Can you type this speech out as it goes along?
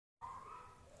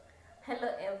Hello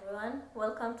everyone,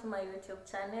 welcome to my YouTube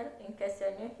channel. In case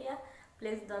you're new here,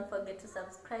 please don't forget to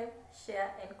subscribe,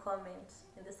 share and comment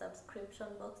in the subscription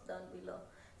box down below.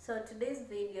 So today's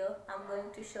video, I'm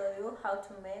going to show you how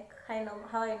to make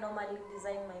how I normally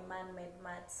design my man-made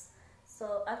mats.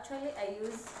 So actually I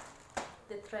use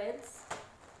the threads.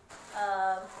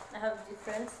 I have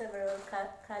several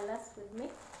colors with me,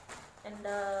 and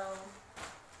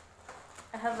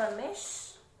I have a mesh,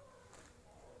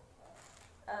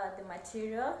 the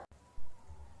material.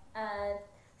 And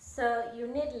so you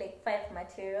need like 5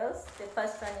 materials. The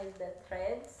first one is the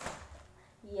threads,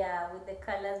 yeah, with the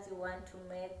colors you want to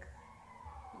make,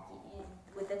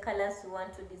 with the colors you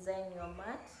want to design your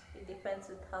mat. It depends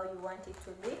with how you want it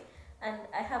to be. And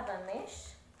I have a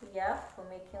mesh, yeah, for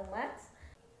making mats.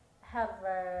 I have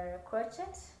a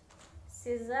crochet,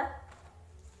 scissor,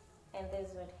 and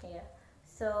this one here.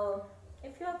 So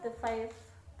if you have the 5,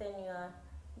 then you're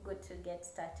good to get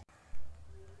started.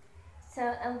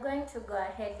 So I'm going to go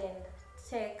ahead and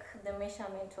take the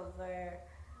measurement of a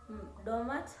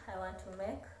doormat I want to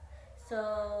make.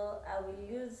 So I will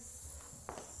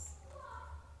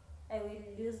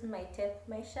use my tape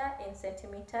measure in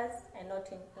centimeters and not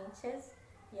in inches.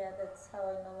 Yeah, that's how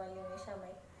I normally measure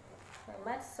my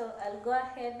mat. So I'll go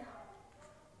ahead.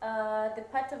 The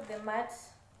part of the mat,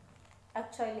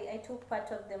 actually I took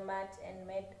part of the mat and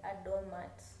made a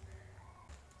doormat.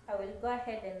 I will go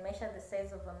ahead and measure the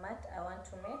size of a mat I want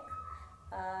to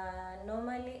make.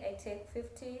 Normally I take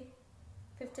 50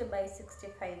 by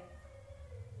 65,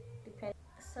 depending.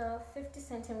 So 50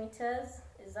 centimeters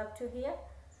is up to here.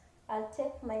 I'll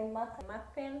take my mark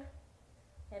pen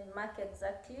and mark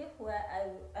exactly where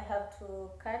I have to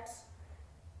cut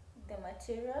the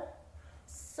material.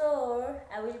 So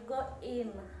I will go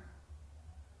in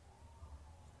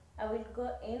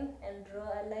and draw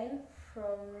a line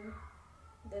from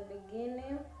the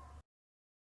beginning .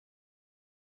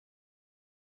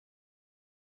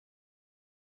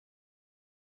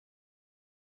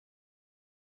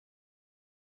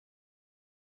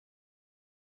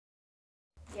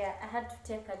 Yeah, I had to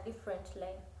take a different line.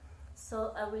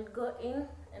 So I will go in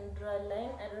and draw a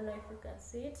line. I don't know if you can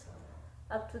see it,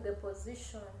 up to the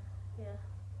position, yeah,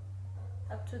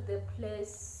 up to the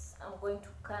place I'm going to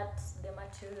cut the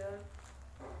material.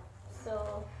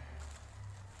 So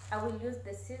I will use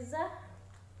the scissor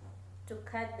to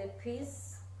cut the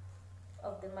piece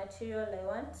of the material I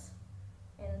want,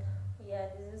 and yeah,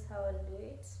 this is how I'll do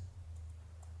it.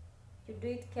 You do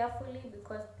it carefully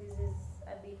because this is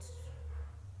a bit,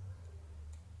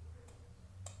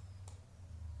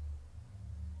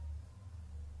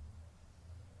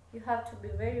 you have to be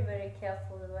very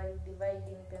careful while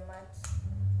dividing the mat,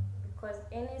 because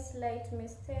any slight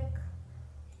mistake,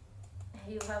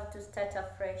 you have to start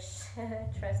afresh.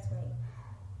 Trust me.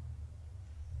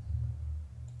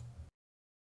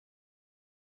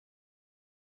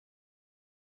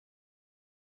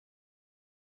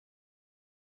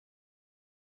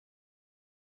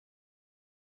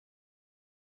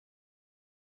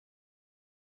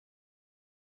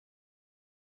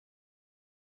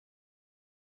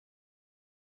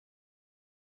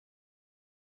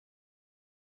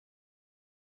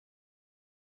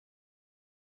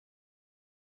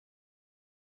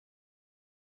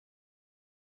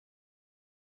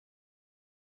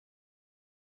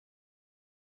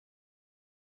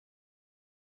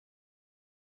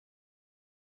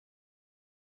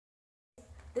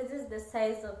 This is the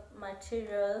size of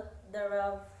material that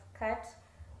I've cut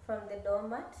from the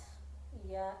doormat.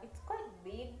 Yeah, it's quite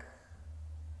big.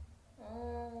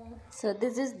 So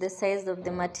this is the size of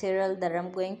the material that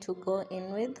I'm going to go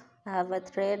in with. I have a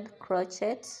thread,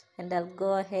 crochet, and I'll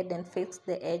go ahead and fix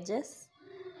the edges.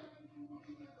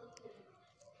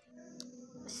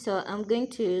 So I'm going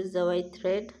to use the white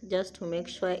thread just to make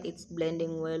sure it's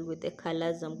blending well with the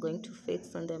colors I'm going to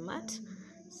fix on the mat.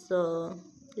 So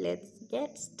let's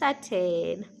get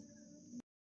started.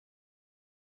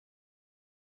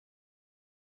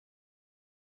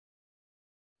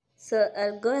 So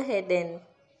I'll go ahead and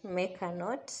make a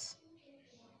knot.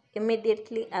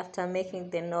 Immediately after making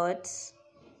the knot,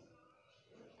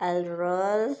 I'll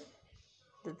roll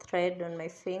the thread on my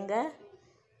finger,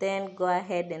 then go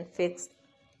ahead and fix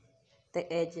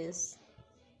the edges.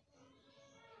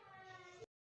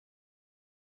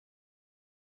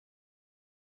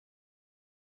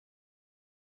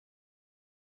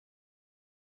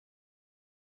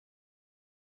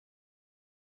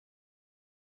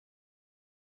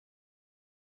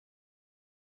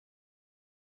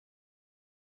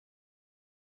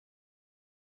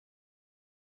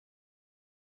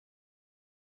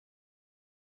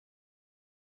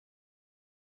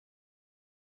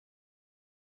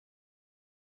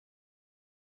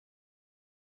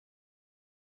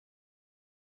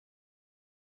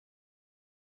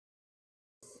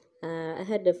 I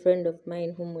had a friend of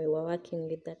mine whom we were working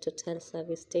with at Total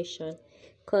Service Station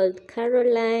called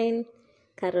Caroline.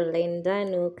 Caroline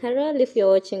Danu. Carol, if you're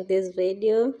watching this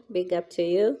video, big up to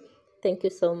you. Thank you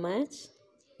so much.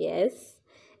 Yes.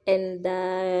 And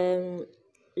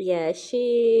yeah,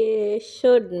 she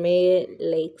showed me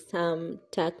like some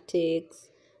tactics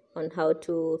on how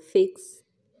to fix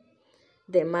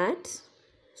the mat.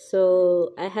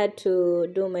 So I had to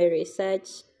do my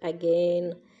research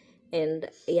again, and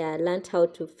yeah, learned how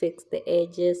to fix the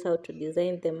edges, how to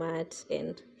design the mat.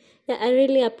 And yeah, I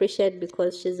really appreciate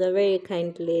because she's a very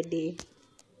kind lady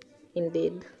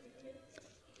indeed.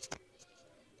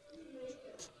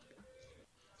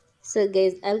 So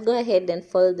guys, I'll go ahead and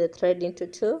fold the thread into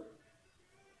two.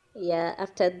 Yeah,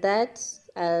 after that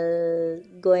I'll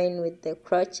go in with the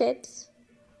crochet.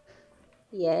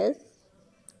 Yes,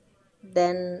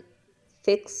 then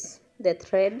fix the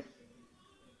thread.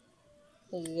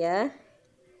 Yeah,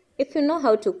 if you know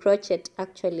how to crochet,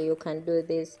 actually you can do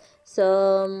this.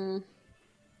 So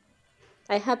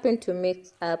I happen to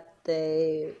mix up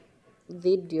the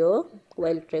video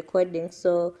while recording,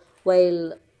 so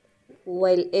while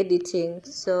editing,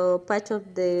 so part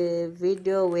of the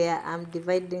video where I'm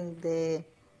dividing the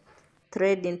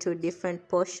thread into different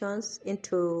portions,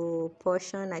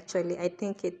 actually I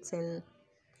think it's in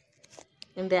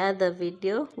the other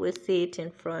video. We'll see it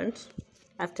in front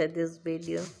after this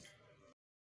video.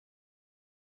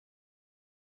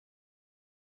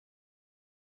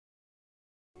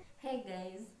 Hey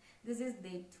guys, this is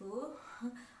day 2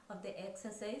 of the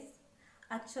exercise.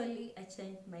 Actually, I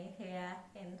changed my hair,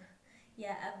 and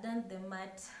yeah, I've done the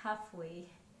mat halfway.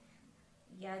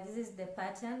 Yeah, this is the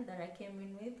pattern that I came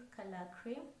in with, color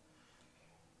cream.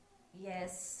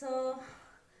 Yes, so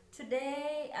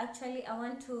today actually I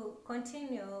want to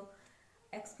continue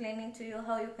explaining to you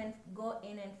how you can go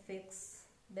in and fix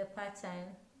the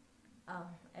pattern.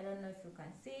 I don't know if you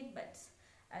can see it, but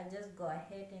I'll just go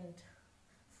ahead and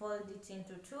fold it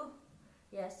into two.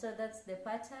 Yeah, so that's the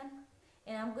pattern,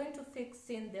 and I'm going to fix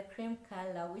in the cream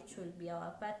color, which will be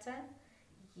our pattern.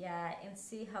 Yeah, and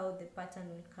see how the pattern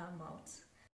will come out.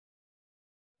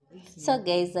 So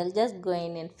guys, I'll just go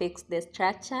in and fix the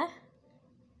structure.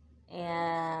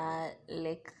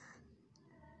 Like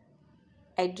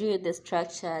I drew the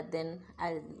structure, then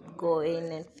I'll go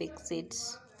in and fix it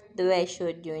the way I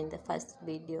showed you in the first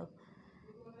video.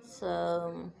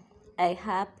 So I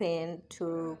happen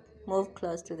to move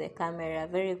close to the camera,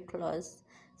 very close,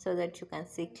 so that you can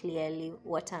see clearly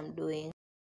what I'm doing.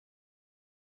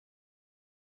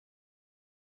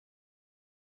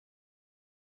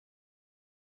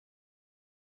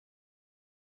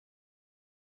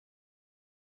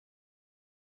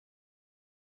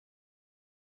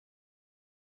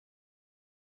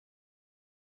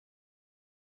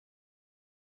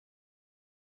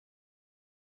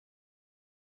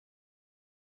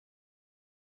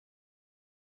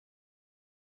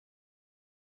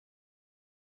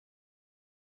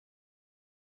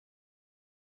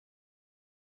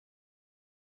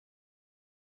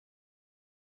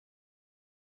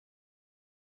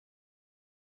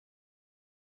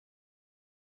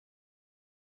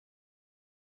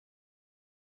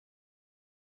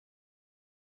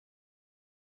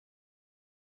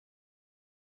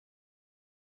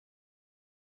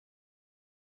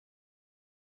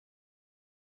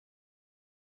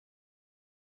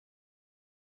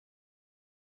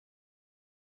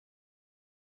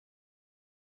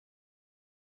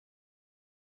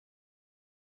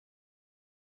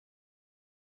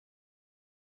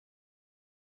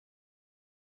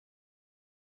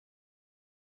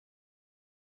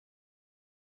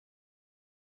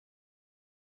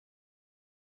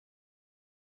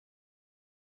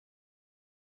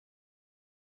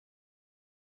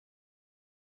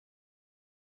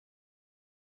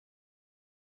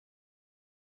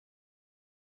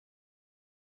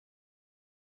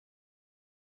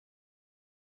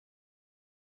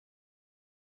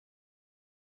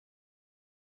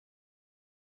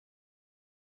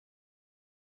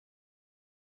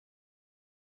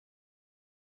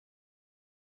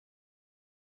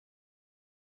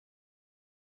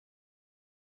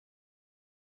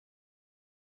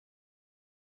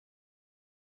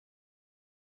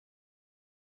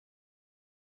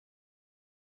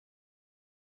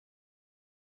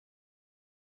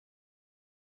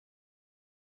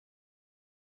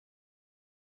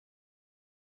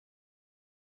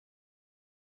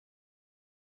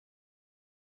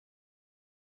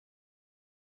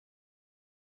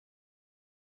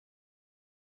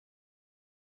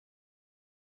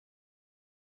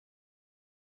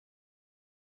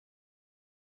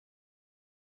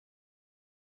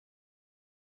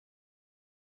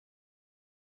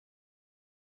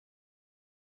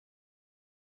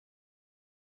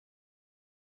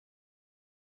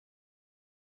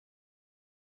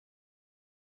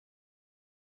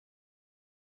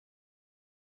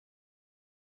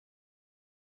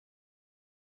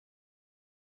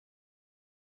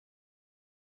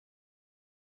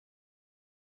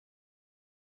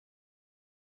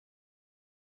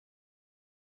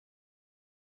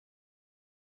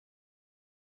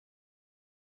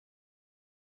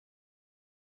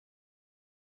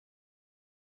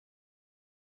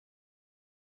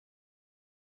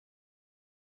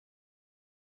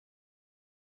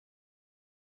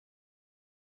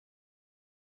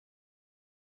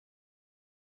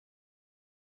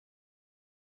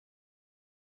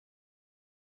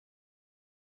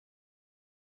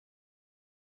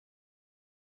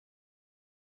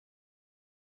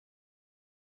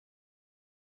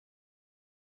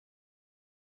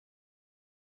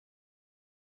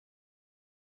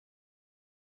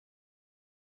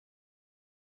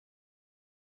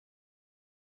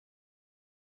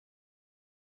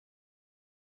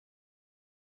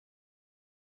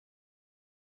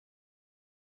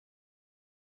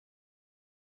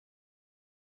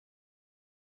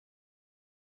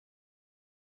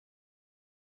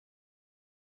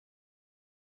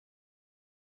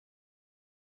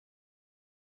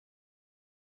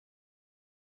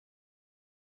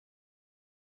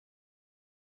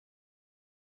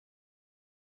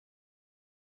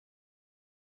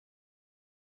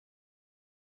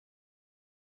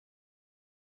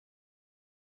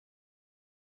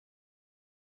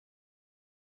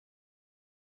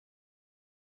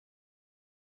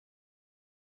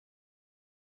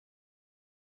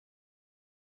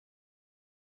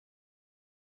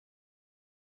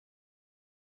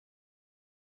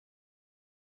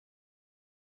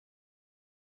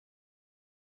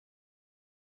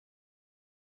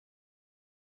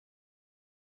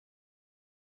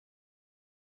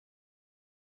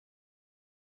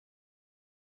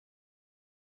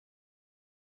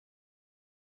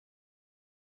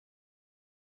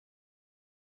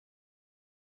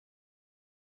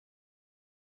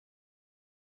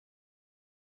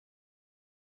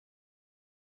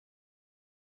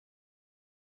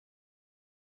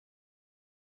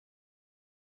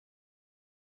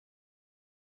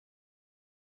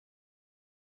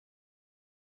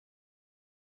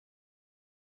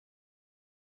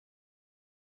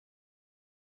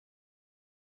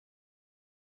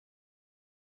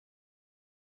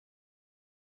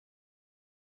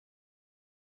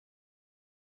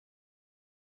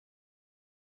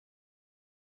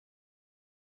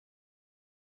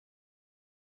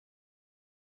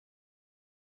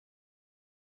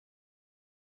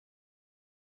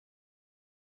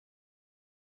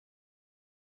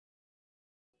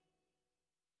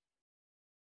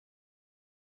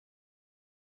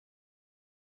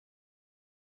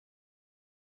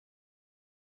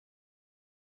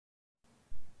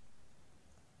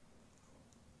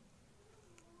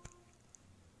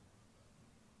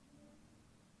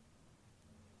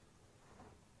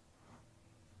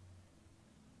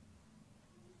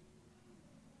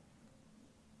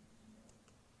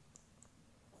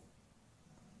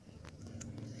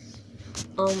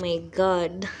 Oh my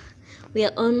god, we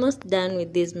are almost done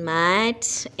with this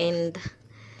mat, and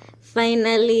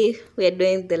finally we are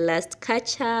doing the last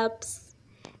catch-ups.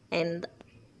 And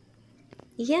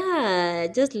yeah,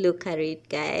 just look at it,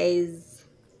 guys.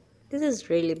 This is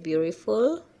really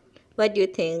beautiful. What do you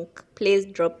think? Please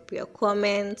drop your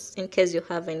comments. In case you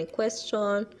have any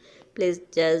question, please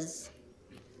just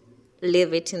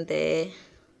leave it in the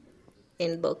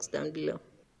inbox down below.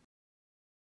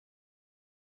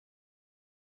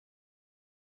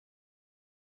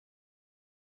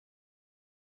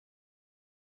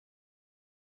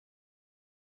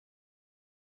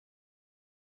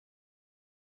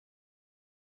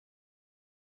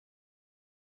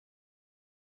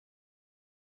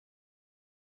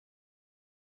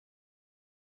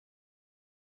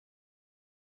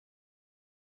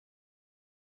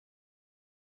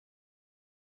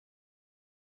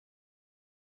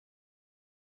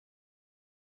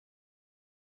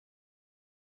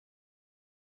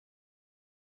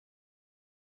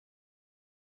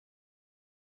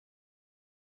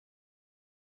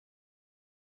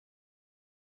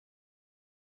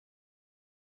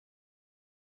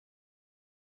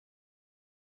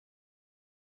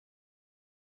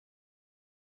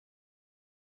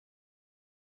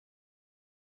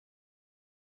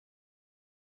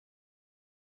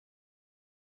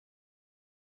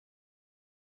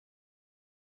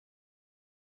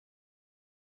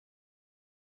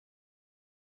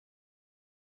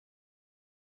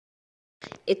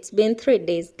 It's been 3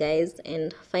 days, guys,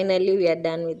 and finally we are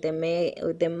done with the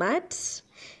mat.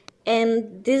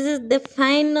 And this is the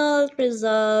final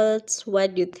results.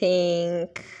 What do you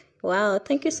think? Wow,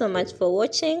 thank you so much for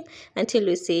watching. Until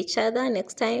we see each other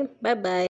next time. Bye bye.